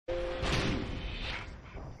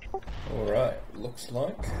Alright, looks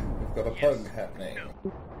like we've got a pug happening.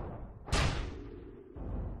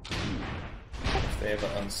 If they ever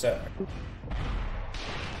unsack.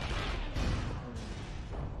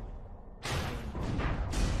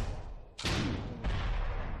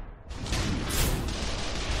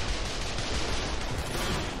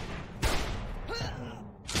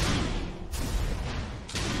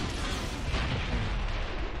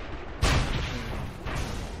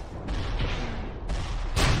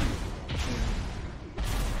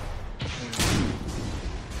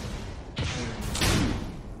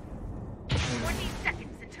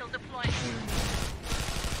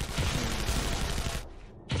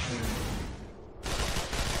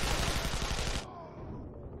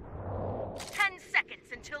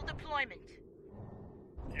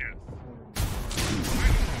 Yes.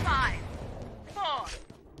 5, 4,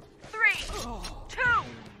 3, 2,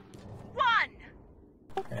 1.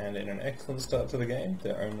 And in an excellent start to the game,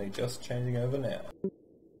 they're only just changing over now.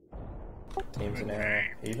 Teams are now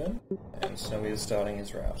even, and Snowy is starting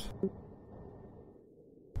his route.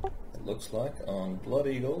 It looks like on Blood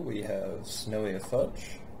Eagle we have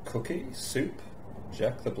Snowierfudge, cookIII, Souppot,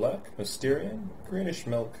 JackTheBlack, Mysterian,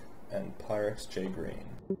 Greenishmilk, and PyrexJgreen.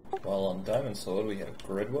 While on Diamond Sword we have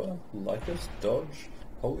gredwa, Lycous, Dodge,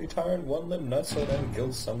 holytyrant, Wandlimb, NightSword, and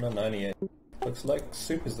Guild Summoner 98. Looks like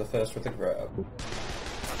Soup is the first with a grab.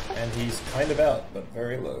 And he's kind of out, but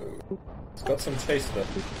very low. He's got some chase though.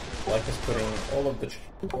 Lycous putting all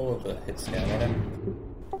of the hits down on him.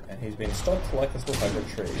 And he's been stopped. Lycous will have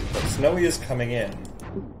retrieved. But Snowy is coming in.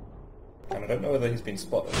 And I don't know whether he's been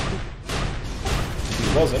spotted.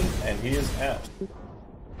 He wasn't, and he is out.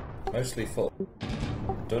 Mostly full.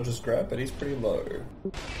 Dodge's grab, but he's pretty low.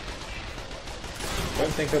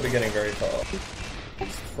 Don't think he'll be getting very far.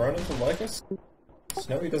 He's thrown into Lycous.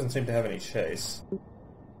 Snowy doesn't seem to have any chase.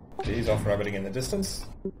 He's off-rabbiting in the distance,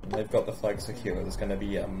 and they've got the flag secure. There's going to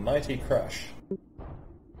be a mighty crash.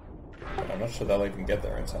 But I'm not sure they'll even get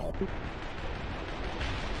there in time.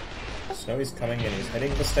 Snowy's coming in, he's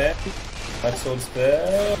heading for stand. NightSword's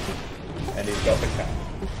there, and he's got the cap.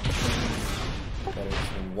 That is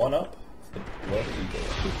 1 up for Blood Eagle.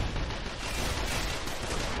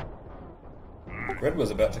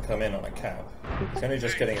 Gredwa's about to come in on a cap. He's only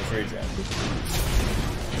just getting his regen.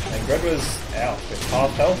 And Gredwa's out with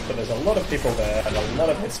half health, but there's a lot of people there, and a lot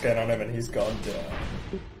of hits going on him, and he's gone down.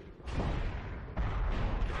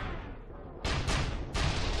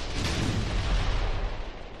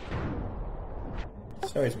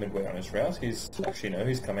 So he's midway on his route. He's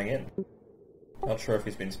coming in. Not sure if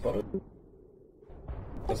he's been spotted.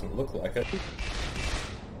 Doesn't look like it.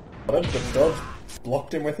 But Dodge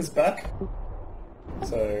blocked him with his back.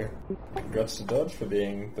 So, congrats to Dodge for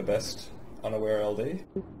being the best unaware LD.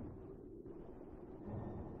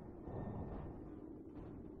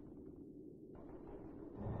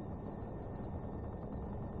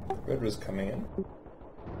 Red was coming in.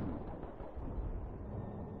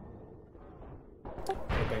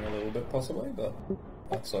 Hoping a little bit possibly, but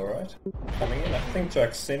that's alright. Coming in, I think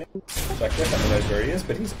Jack's seen it. Jack definitely knows where he is,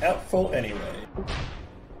 but he's out full anyway.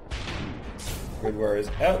 Gredwa is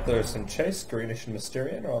out, there's some chase, Greenish and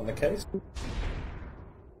Mysterian are on the case.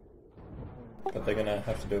 But they're gonna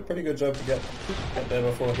have to do a pretty good job to get there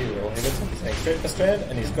before he will. He looks like he's heading straight for strand,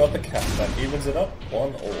 and he's got the cap. That evens it up,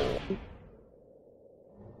 1-all.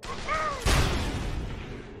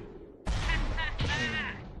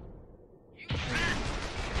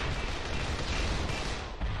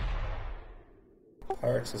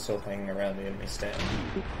 Pyrex is still hanging around the enemy stand.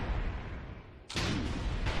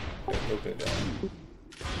 He'll go down.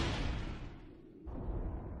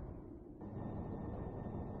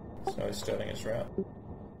 So he's starting his route.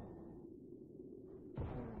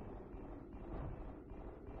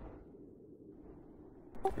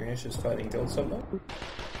 Greenish is fighting Guild Summoner.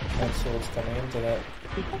 NightSword's coming into that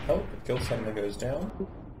help. Guild Summoner goes down.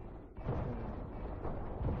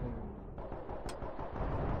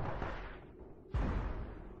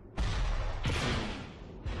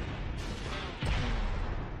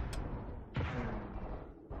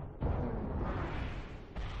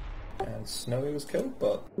 And Snowy was killed,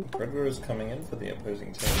 but Gredwa is coming in for the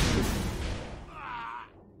opposing team.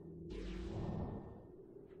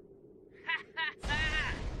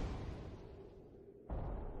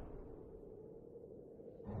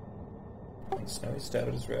 And Snowy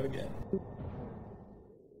started his route again.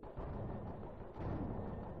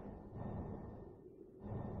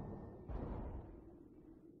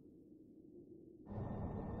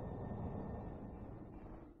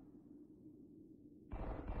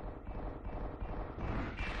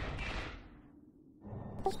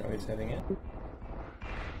 Snowy's heading in.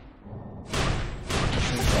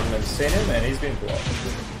 Gredwa's seen him and he's been blocked.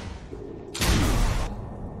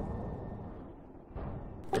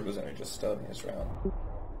 Gredwa's only just starting his round.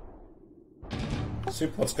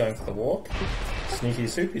 Souppot's going for the walk. Sneaky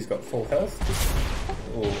Soup, he's got full health.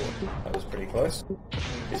 Oh, that was pretty close.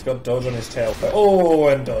 He's got dodge on his tail. Oh,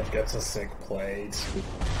 and dodge gets a sick plate.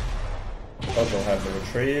 Dodge will have the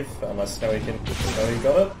retrieve, unless Snowy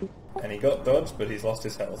got it. And he got dodge, but he's lost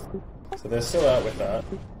his health. So they're still out with that.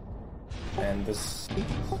 And this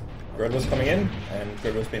Gredwa's coming in, and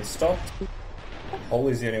Gredwa's been stopped.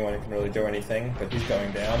 Holy's the only one who can really do anything, but he's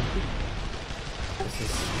going down. This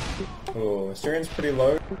is... Oh, Mysterian's pretty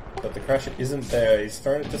low, but the Crasher isn't there. He's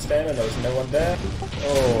thrown it to stand and there was no one there.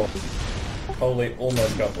 Oh, Holy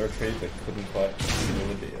almost got the retrieve, but couldn't quite seal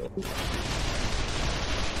the deal.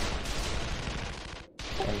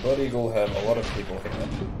 And Blood Eagle have a lot of people here.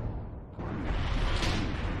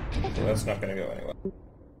 So that's not going to go anywhere.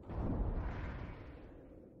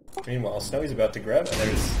 Meanwhile, Snowy's about to grab, and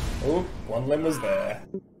there's... Oh, Wandlimb was there.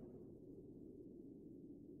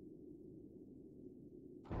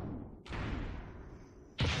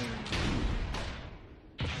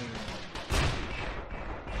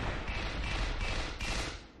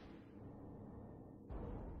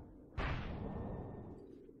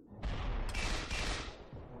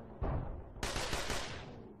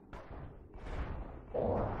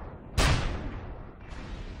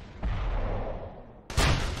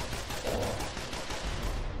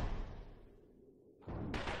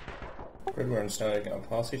 Gredwa and Snowy are going to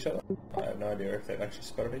pass each other. I have no idea if they've actually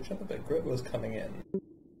spotted each other, but Gredwa's coming in.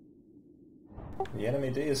 The enemy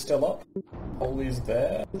D is still up. Holy's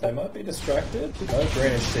there. They might be distracted. No,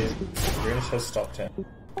 Greenish sees. Greenish has stopped him.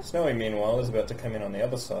 Snowy, meanwhile, is about to come in on the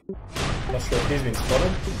other side. Not sure if he's been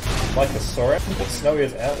spotted. Lycous saw him, but Snowy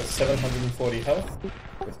is out with 740 health,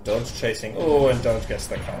 with Dodge chasing. Oh, and Dodge gets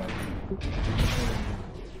the card.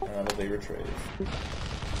 And that'll be retrieved.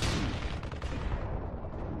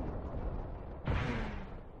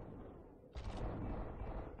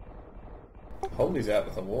 Holy's out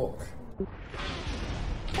with a walk.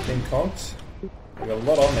 King Conked. We've got a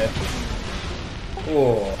lot on there.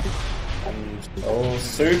 Oh. And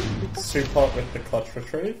Souppot with the clutch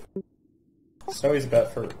retrieve. Snowy's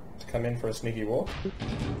about to come in for a sneaky walk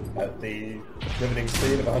at the riveting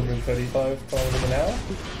speed of 135 km an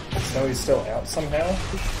hour. Snowy's still out somehow.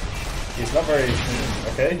 He's not very...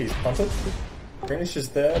 Okay, he's punted. Greenish is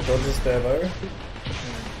there, Dodge is there though.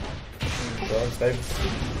 Dodge,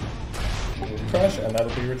 they've... Crash, and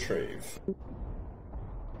that'll be retrieve.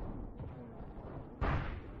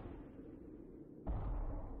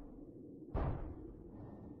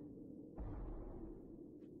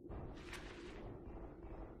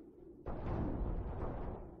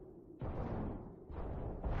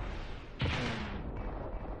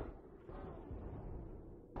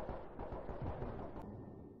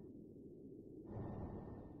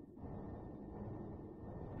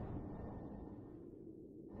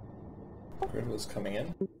 Gredwa's coming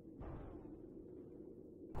in.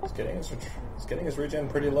 He's getting his regen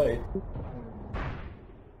pretty late.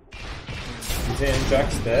 He's in,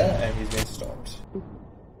 Jack's there, and he's been stopped.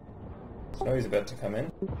 Snowy's about to come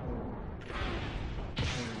in.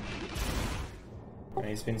 And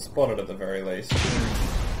he's been spotted at the very least.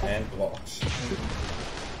 And blocked.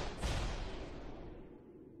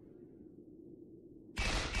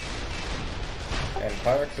 And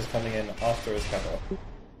Pyrex is coming in after his cover.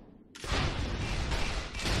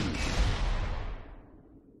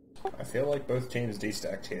 I feel like both teams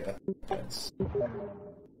destacked here. It's...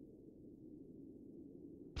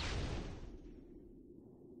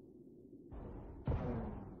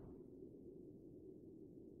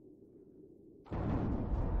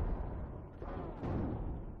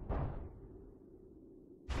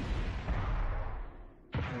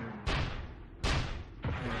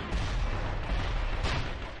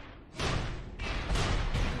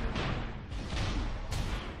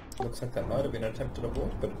 Looks like that might have been an attempted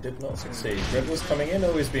abort, but it did not succeed. Gredwa's coming in,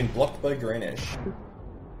 oh, he's been blocked by Greenish.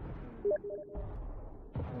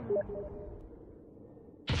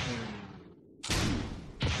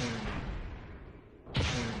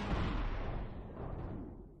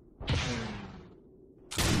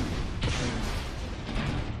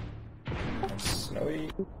 And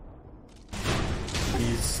Snowy...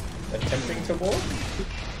 He's attempting to walk?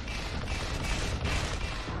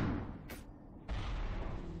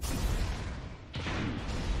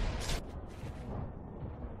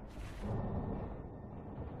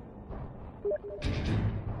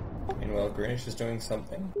 Meanwhile, Greenish is doing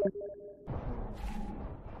something.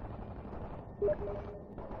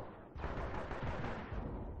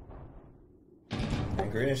 And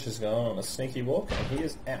And Greenish has gone on a sneaky walk, and he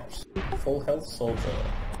is out. Full health soldier.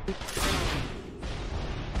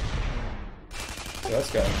 So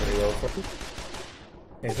that's going pretty well for him.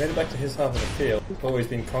 He's made it back to his half of the field. Always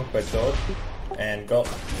been conked by Dodge, and got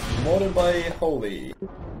mortared by Holy.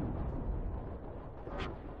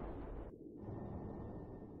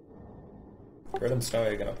 Gred and Snowy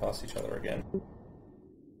are going to pass each other again.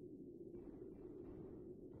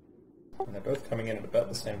 And they're both coming in at about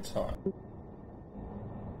the same time.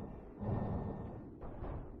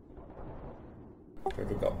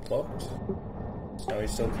 Gredwa got blocked.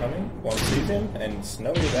 Snowy's still coming. One sees him, and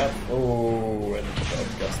Snowy's out. Oh, and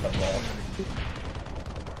Dodge gets that block.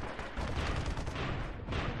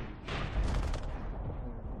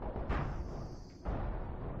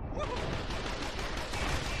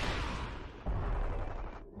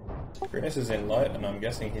 Greenish is in light, and I'm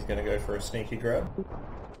guessing he's going to go for a sneaky grab.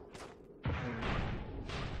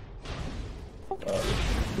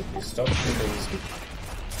 He stopped because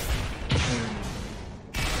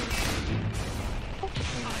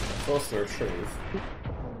forced the retrieve.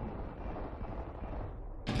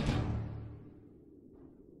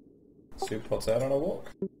 Souppot's out on a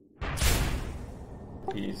walk.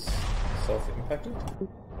 He's self-impacted.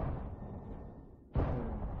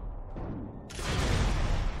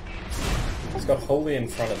 He's got Holy in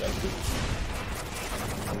front of him.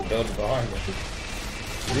 And Dodge behind him.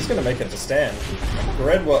 He's going to make it to stand.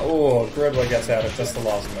 Gredwa gets out at just the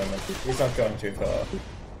last moment. He's not going too far.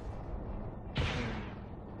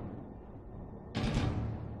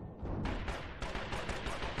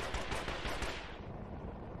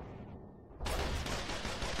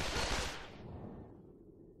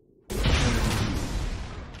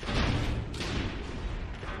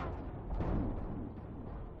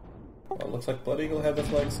 Well, looks like Blood Eagle had the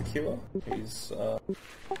flag secure. He's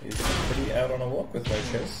pretty out on a walk with no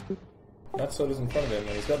chase. NightSword is in front of him,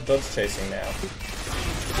 and he's got Dodge chasing now.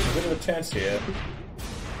 There's a bit of a chance here.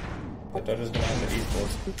 But Dodge is going to have to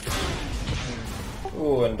e-sport.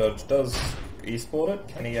 Ooh, and Dodge does e-sport it.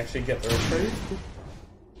 Can he actually get the retrieve?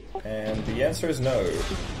 And the answer is no.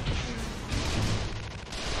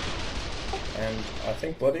 And I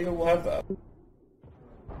think Blood Eagle will have that.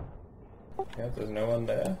 Yeah, there's no one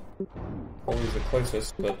there. Holy's the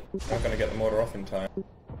closest, but not going to get the mortar off in time.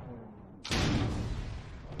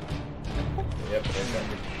 Yep,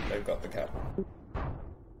 they've got the cap.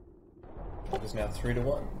 It is now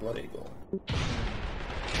 3-1, Blood Eagle.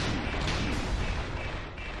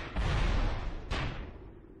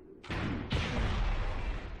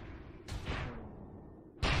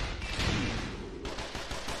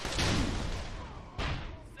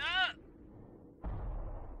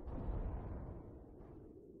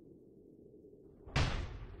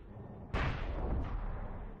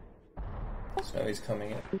 Snowy's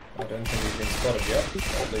coming in. I don't think he's been spotted yet.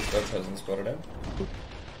 Or at least Dodge hasn't spotted him.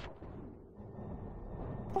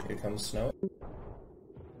 Here comes Snowy.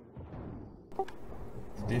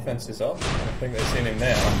 The defense is up. I think they've seen him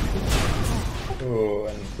now. Ooh,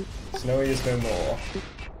 and Snowy is no more.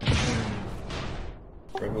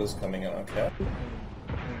 Gredwa's coming in on cap.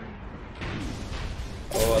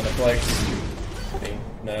 Oh, and the flag's being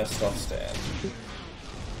nursed off stand.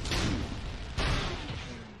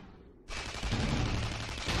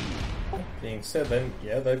 Being said, then,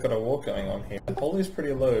 yeah, they've got a walk going on here. Holy's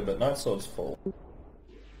pretty low, but NightSword's full.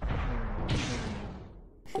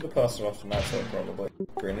 Should have passed it off to NightSword, probably.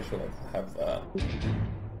 Greenish will have that.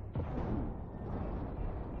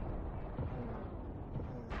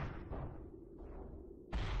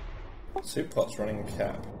 Souppot's running a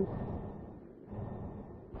cap.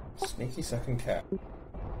 Sneaky second cap.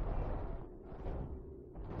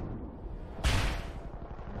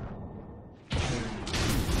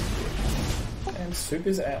 And Soup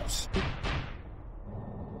is out.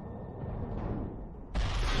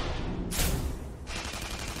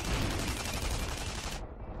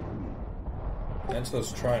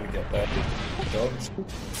 Ansel's trying to get that.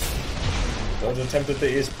 Dodge attempted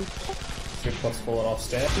the east. Souppot's fallen off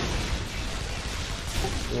stand.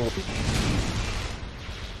 Ooh.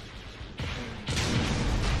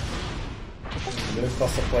 A bit of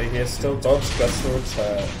cluster play here. Still Dodge gets the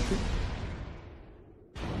return.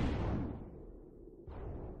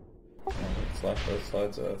 Looks like both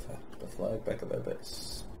sides of the flag back at their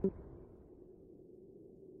base.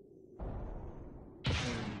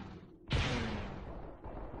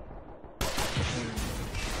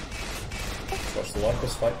 Watch the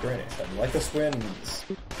Lycous fight Greenish, and Lycous wins!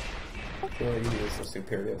 Clearly he is the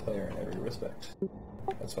superior player in every respect.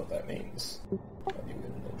 That's what that means. When you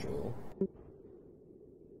win a duel.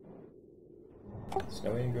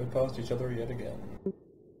 Snowy and Gred passed each other yet again.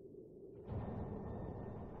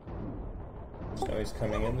 Snowy's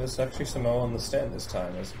coming in. There's actually some more on the stand this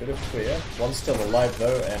time. There's a bit of clear. One's still alive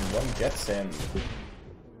though, and one gets him.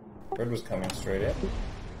 Gredwa's coming straight in.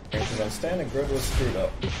 Range is on stand, and Gredwa's screwed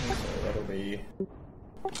up. So that'll be no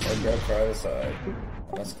grab for either side.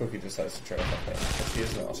 Unless cookIII decides to try something, but he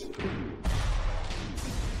is not.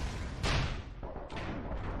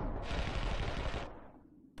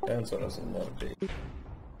 Downsword has a lot of beat.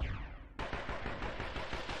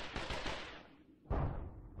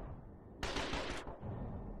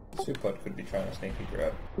 Souppot could be trying a sneaky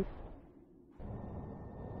grab. Been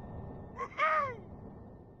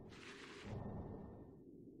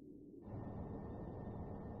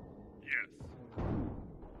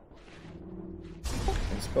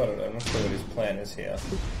spotted. I'm not sure what his plan is here.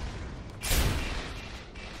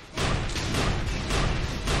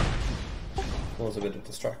 Cause a bit of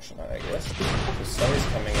distraction, I guess. The Snowy's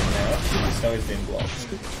coming in now. The Snowy's been blocked.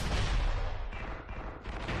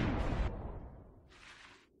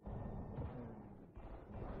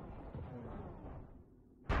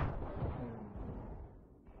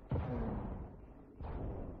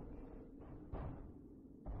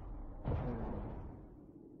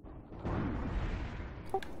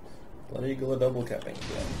 Blood Eagle are double capping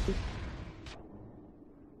again.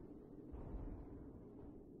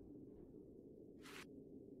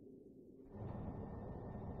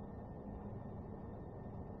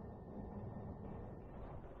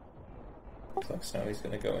 Looks like Snowy's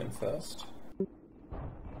going to go in first.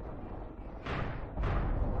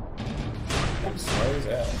 And Snowy's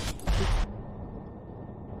out.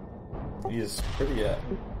 He is pretty out.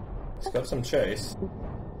 He's got some chase,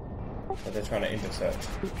 but they're trying to intercept.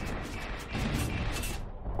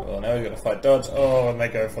 Well, now we've got to fight dodge. Oh, and they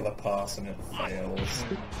go for the pass and it fails.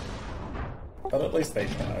 But at least they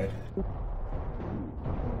tried.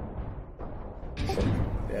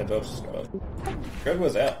 Yeah, dodge just got it.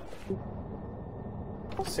 Gredwa's out.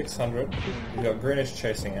 600. We've got Greenish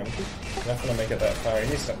chasing him. Not gonna make it that far. He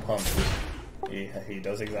needs to punt. He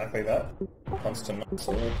does exactly that. Punts to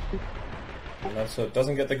NightSword. And NightSword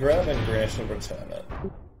doesn't get the grab, and Greenish will return it.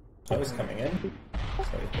 So he's coming in.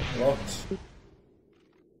 So he's been blocked.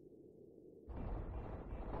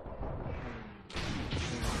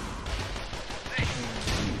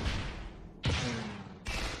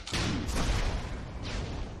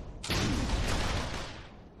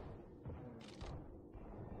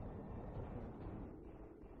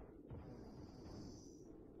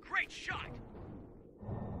 Great shot!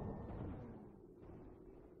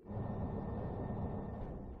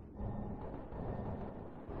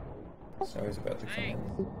 Snowy's about to come in.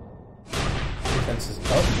 Defense is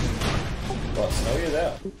up. Well, Snowy is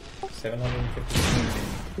out.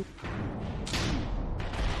 750.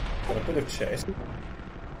 Got a bit of chase.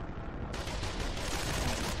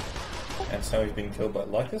 And Snowy's been killed by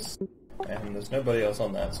Lycous. And there's nobody else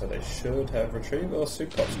on that, so they should have retrieve or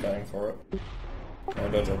Souppot's going for it. No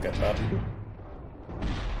dodge will get that.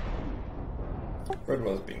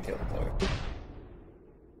 Gredwa's been killed though.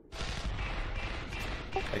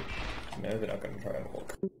 No, they're not going to try and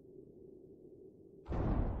walk.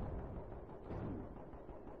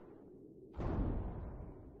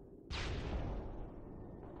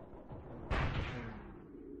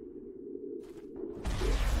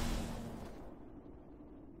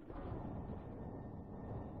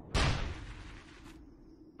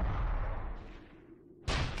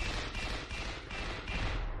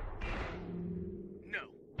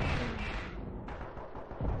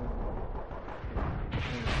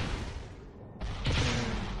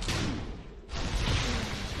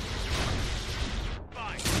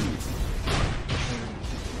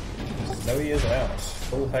 Snowy is out.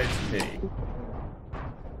 Full HP.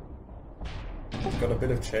 He's got a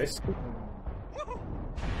bit of chase.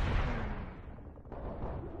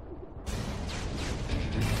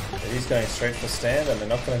 But he's going straight for stand and they're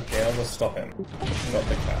not going to be able to stop him. Got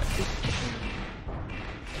the cat.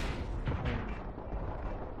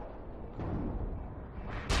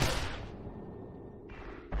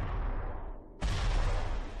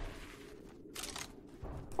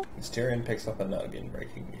 Mysterian picks up a nug in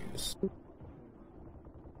breaking news.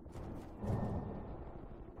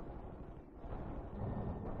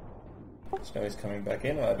 Snowy's coming back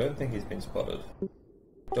in. I don't think he's been spotted.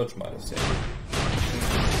 Dodge might have seen him.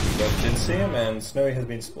 Dodge did see him, and Snowy has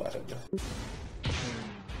been splattered.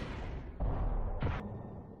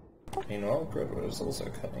 Meanwhile, gredwa is also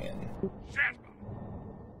coming in.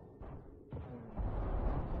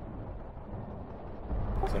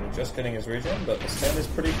 He's only just getting his regen, but the stand is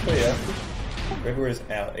pretty clear. gredwa is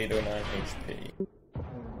out, 809 HP.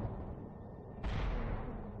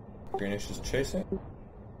 Greenish is chasing.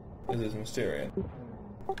 This is Mysterian.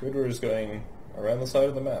 gredwa is going around the side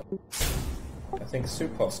of the map. I think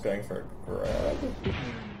Souppot's going for a grab.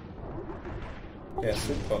 Yeah,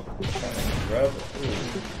 Souppot trying to grab.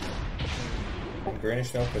 Ooh. And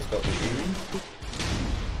Greenishmilk has got the E.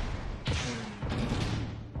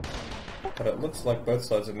 But it looks like both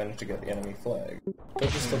sides have managed to get the enemy flag. They're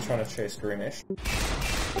just still trying to chase Greenish.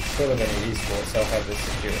 It's sort of any esports, they'll have this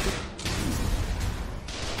secured.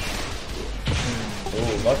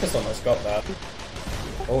 Ooh, Lycous almost got that.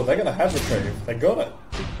 Oh, they're gonna have retrieve. They got it.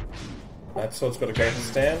 NightSword's got to go to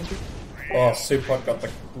stand. Oh, Souppot got the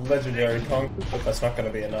legendary conk, but that's not going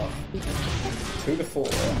to be enough. 2 to 4.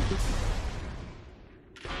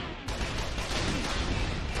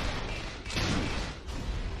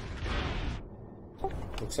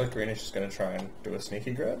 Looks like Greenish is going to try and do a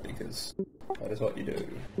sneaky grab, because that is what you do.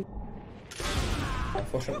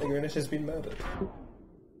 Unfortunately, Greenish has been murdered.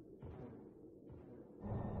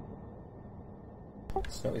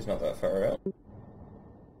 Snowy's not that far out.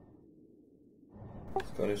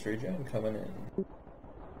 He's got his regen coming in.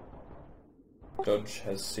 Dodge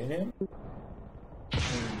has seen him.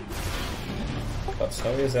 But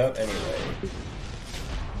Snowy is out anyway.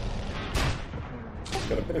 He's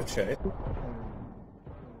got a bit of chase.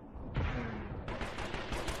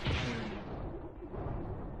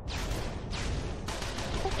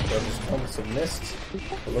 Dodge's comps have missed.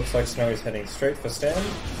 It looks like Snowy's heading straight for stand.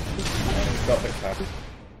 And he's got the cap.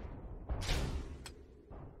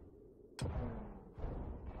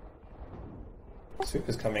 Soup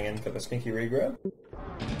is coming in for the sneaky regrab.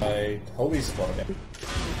 I wholly spotted him.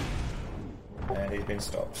 And he's been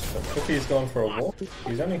stopped. So cookIII's gone for a walk.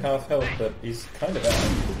 He's only half health, but he's kind of out.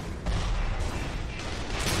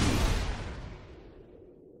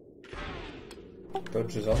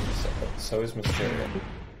 Dodge is on the second, so is Mysterian.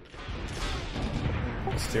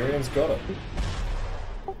 Mysterian's got it.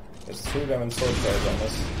 There's 2 diamond sword players on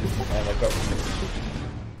this, and they've got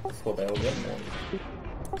before they'll get more.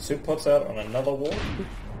 Souppot's out on another wall.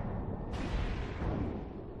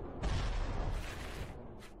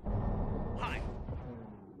 Hi.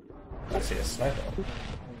 I see a sniper.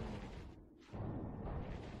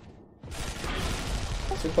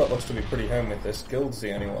 Souppot looks to be pretty home with this. Guild's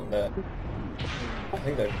the only one there. I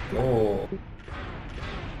think they've... Oh.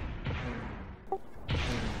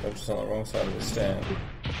 Dodge is on the wrong side of the stand.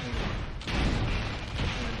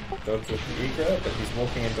 Dodge with the E-grab, but he's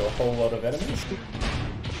walking into a whole lot of enemies.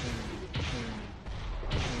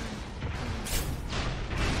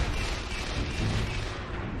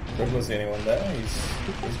 Gredwa's the only one there.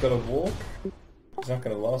 He's got a walk. He's not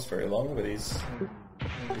going to last very long, but he's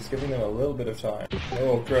giving them a little bit of time.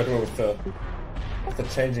 Oh, Gredwa with the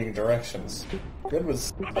changing directions.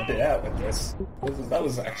 Gredwa's a bit out with this. That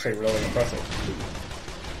was actually really impressive.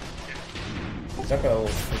 He's not going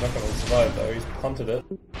to survive though. He's punted it.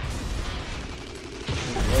 More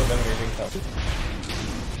enemies incoming.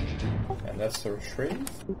 And that's the retrieve.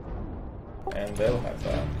 And they'll have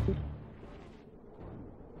that.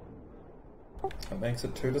 That makes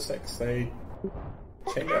it 2 to 6. They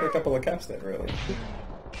changed out a couple of caps there, really.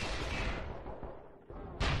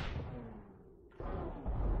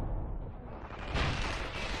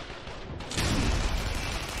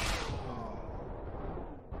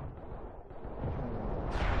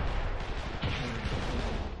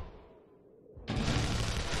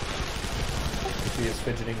 He is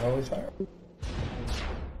fidgeting holytyrant.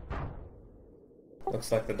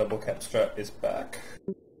 Looks like the double cap strat is back.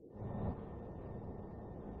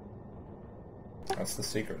 That's the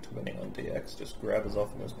secret to winning on DX, just grab as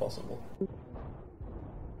often as possible.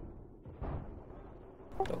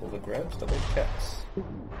 Double the grabs, double the caps.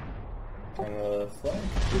 And the flank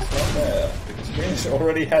is not there, because Greenish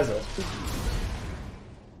already has it.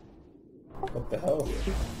 What the hell?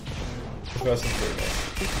 Versus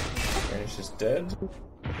Greenish. Greenish is dead.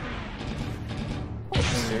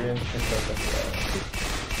 Mysterian picked up the flag.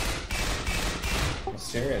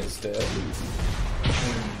 Mysterian is dead.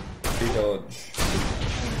 Dodge.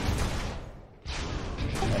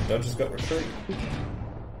 And Dodge has got retreat.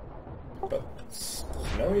 But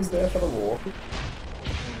Snowy's there for the war.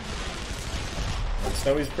 And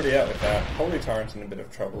Snowy's pretty out with that. holytyrant's in a bit of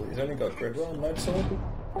trouble. He's only got gredwa and NightSword.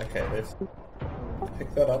 Okay, they've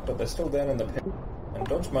picked that up, but they're still down in the pit. And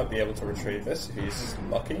Dodge might be able to retrieve this if he's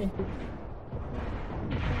lucky.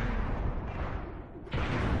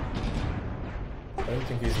 I don't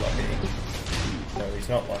think he's lucky. No, he's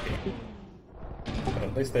not lucky. But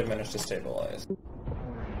at least they've managed to stabilize.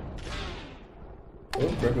 Oh,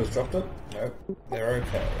 gredwa's dropped it? Nope, they're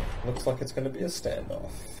okay. Looks like it's going to be a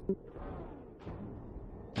standoff.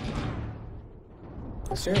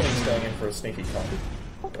 Mysterian's going in for a sneaky comp,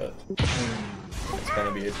 but It's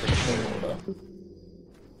gonna be a pretty short order.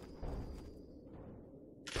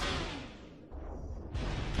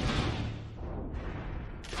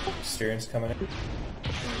 Mysterian's coming in.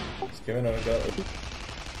 He's giving it a go.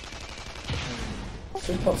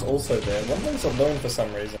 Soupot's also there. Wandlimb's alone for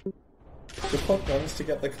some reason. Souppot managed to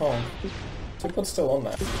get the Kong. Soupot's still on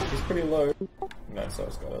that. He's pretty low.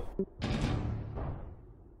 NightSword's got it.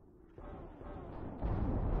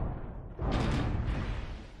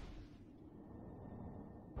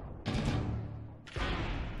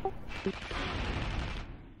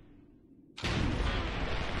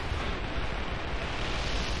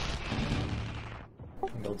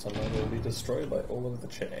 Milton will be destroyed by all of the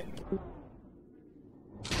chain.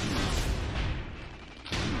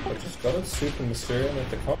 I just got it. Soup and Mysterian with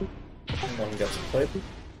the comp. One gets played.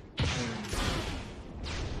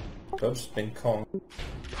 Dodge spin Kong.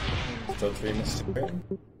 Dodge v Mysterian.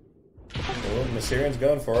 Oh, Mysterian's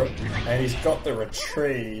going for it. And he's got the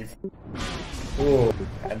retrieve. Ooh,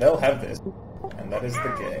 and they'll have this. And that is the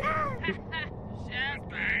game.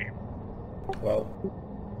 Well,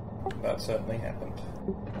 that certainly happened.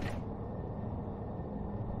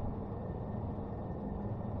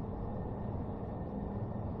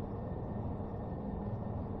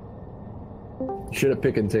 Should have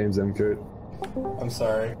picked teams, Coot. I'm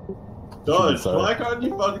sorry. Dodge, why can't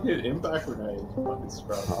you fucking hit impact grenades? Fucking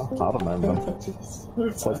scrub. I don't know, man.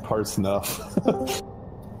 It's like part snuff.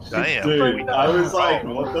 Damn. Dude, I was like,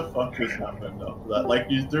 what the fuck just happened after that? Like,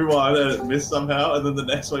 you threw one and it missed somehow, and then the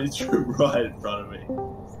next one you threw right in front of me.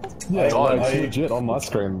 Yeah, like, legit on my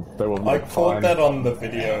screen. They were like, I caught that on the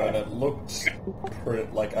video and it looked pretty,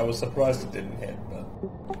 like, I was surprised it didn't hit,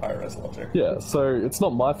 but high-res logic. Yeah, so it's not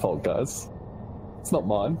my fault, guys. It's not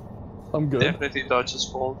mine. I'm good. Definitely Dodge's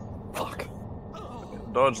fault. Fuck.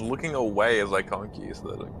 Dodge looking away as I conk you so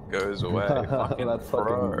that it goes away. Fucking That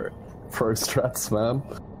pro. Pro strats, man.